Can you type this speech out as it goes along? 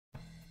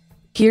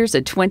Here's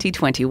a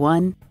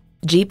 2021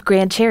 Jeep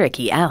Grand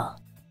Cherokee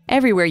L.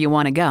 Everywhere you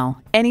want to go,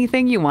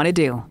 anything you want to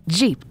do,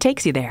 Jeep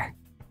takes you there.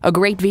 A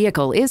great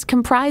vehicle is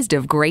comprised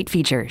of great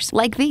features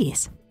like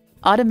these: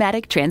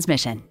 automatic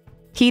transmission,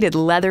 heated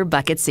leather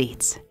bucket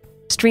seats,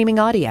 streaming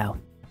audio,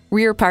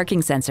 rear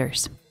parking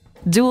sensors,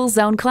 dual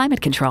zone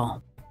climate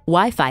control,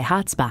 Wi-Fi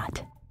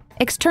hotspot,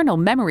 external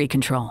memory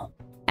control,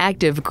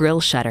 active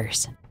grille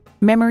shutters,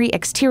 memory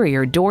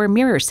exterior door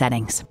mirror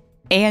settings,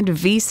 and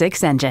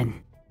V6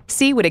 engine.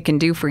 See what it can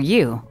do for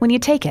you when you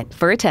take it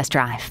for a test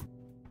drive.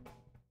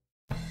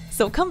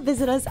 So come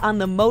visit us on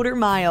the Motor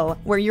Mile,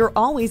 where you're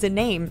always a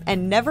name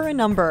and never a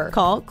number.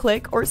 Call,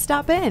 click, or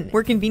stop in.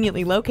 We're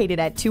conveniently located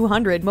at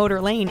 200 Motor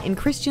Lane in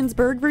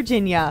Christiansburg,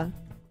 Virginia.